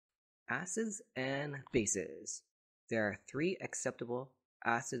Acids and bases. There are three acceptable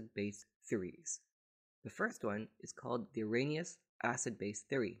acid-base theories. The first one is called the Arrhenius acid-base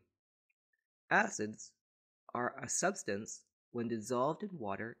theory. Acids are a substance when dissolved in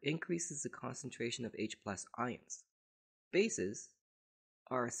water increases the concentration of H+ ions. Bases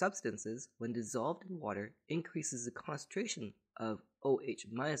are substances when dissolved in water increases the concentration of OH-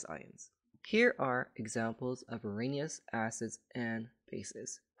 ions. Here are examples of Arrhenius acids and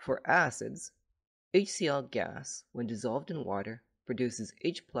bases. For acids, HCl gas, when dissolved in water, produces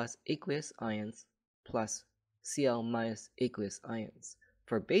H+ aqueous ions plus Cl- aqueous ions.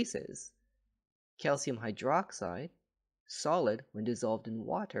 For bases, calcium hydroxide, solid when dissolved in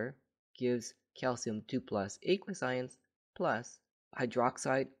water, gives calcium 2+ aqueous ions plus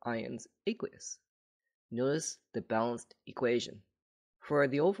hydroxide ions aqueous. Notice the balanced equation. For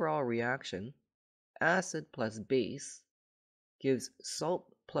the overall reaction, acid plus base gives salt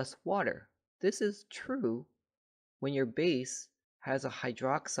plus water. This is true when your base has a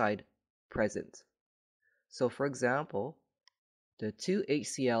hydroxide present. So for example, the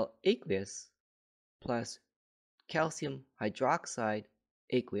 2HCl aqueous plus calcium hydroxide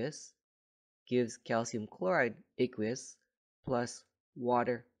aqueous gives calcium chloride aqueous plus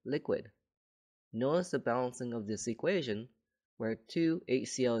water liquid. Notice the balancing of this equation where 2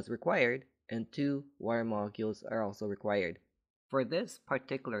 HCl is required and 2 water molecules are also required. For this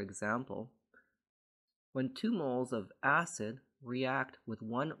particular example, when 2 moles of acid react with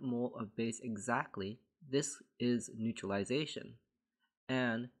 1 mole of base exactly, this is neutralization,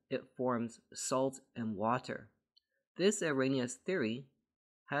 and it forms salt and water. This Arrhenius theory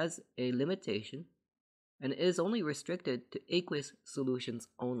has a limitation and is only restricted to aqueous solutions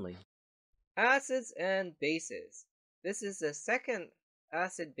only. Acids and bases. This is the second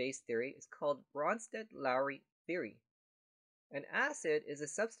acid-base theory. It's called Bronsted Lowry theory. An acid is a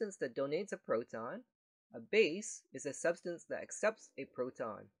substance that donates a proton. A base is a substance that accepts a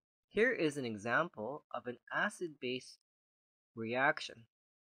proton. Here is an example of an acid-base reaction.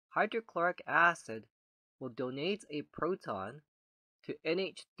 Hydrochloric acid will donate a proton to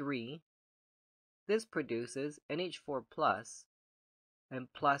NH3. This produces NH4 plus and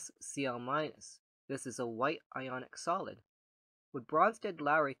plus Cl-. This is a white ionic solid. With Bronsted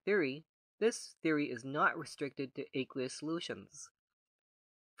Lowry theory, this theory is not restricted to aqueous solutions.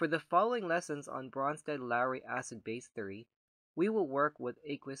 For the following lessons on Bronsted Lowry acid-base theory, we will work with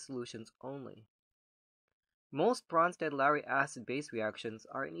aqueous solutions only. Most Bronsted Lowry acid-base reactions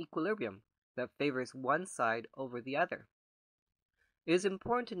are in equilibrium that favors one side over the other. It is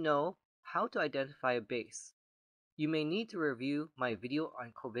important to know how to identify a base. You may need to review my video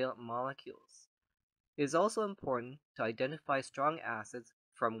on covalent molecules. It is also important to identify strong acids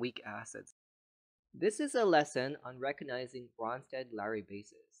from weak acids. This is a lesson on recognizing Bronsted Lowry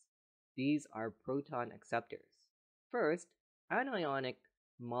bases. These are proton acceptors. First, anionic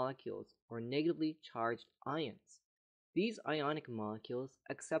molecules or negatively charged ions. These ionic molecules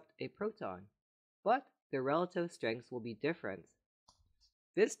accept a proton, but their relative strengths will be different.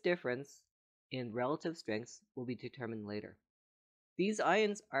 This difference in relative strengths will be determined later. These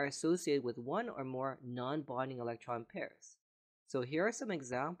ions are associated with one or more non-bonding electron pairs. So here are some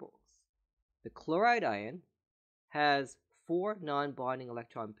examples. The chloride ion has 4 non-bonding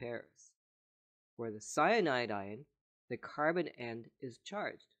electron pairs, where the cyanide ion, the carbon end is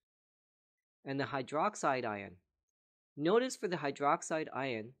charged. And the hydroxide ion. Notice for the hydroxide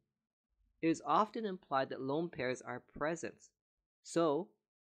ion, it is often implied that lone pairs are present, so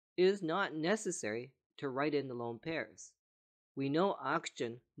it is not necessary to write in the lone pairs. We know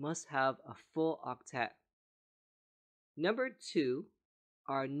oxygen must have a full octet. Number 2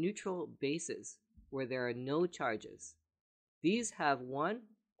 are neutral bases, where there are no charges. These have one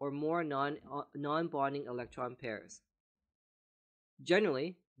or more non-bonding electron pairs.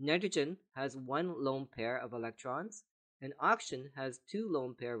 Generally, nitrogen has 1 lone pair of electrons, and oxygen has 2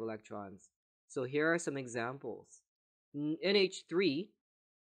 lone pair of electrons. So here are some examples. In NH3,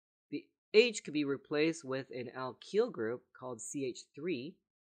 the H could be replaced with an alkyl group called CH3,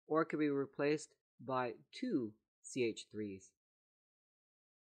 or it could be replaced by 2 CH3s.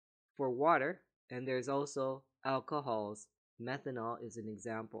 For water, and there's also alcohols, methanol is an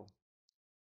example.